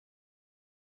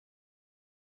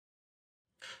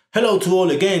Hello to all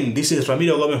again, this is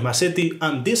Ramiro Gomez Macetti,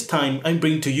 and this time I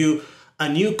bring to you a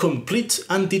new complete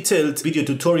and detailed video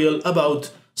tutorial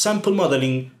about sample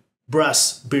modeling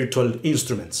brass virtual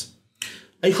instruments.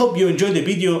 I hope you enjoy the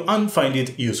video and find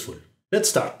it useful. Let's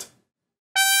start.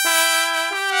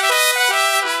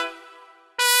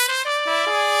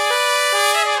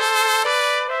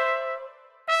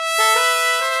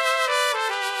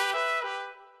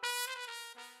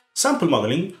 Sample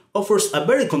modeling offers a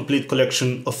very complete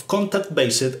collection of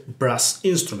contact-based brass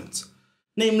instruments,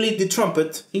 namely the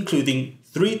trumpet, including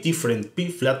 3 different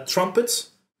B-flat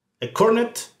trumpets, a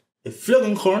cornet, a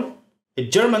flugelhorn, a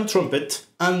German trumpet,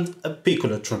 and a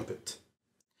piccolo trumpet.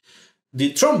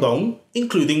 The trombone,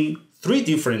 including 3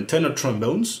 different tenor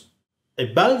trombones,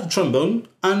 a valve trombone,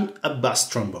 and a bass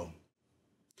trombone.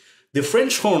 The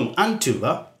French horn and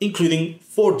tuba, including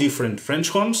 4 different French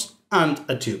horns and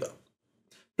a tuba.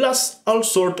 Plus all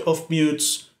sorts of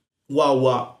mutes,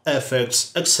 wah-wah,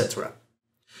 effects, etc.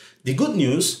 The good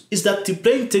news is that the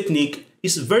playing technique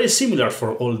is very similar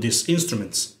for all these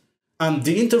instruments, and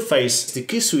the interface, the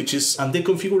key switches and the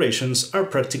configurations are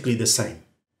practically the same.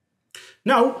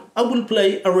 Now I will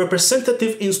play a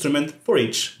representative instrument for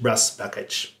each brass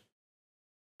package.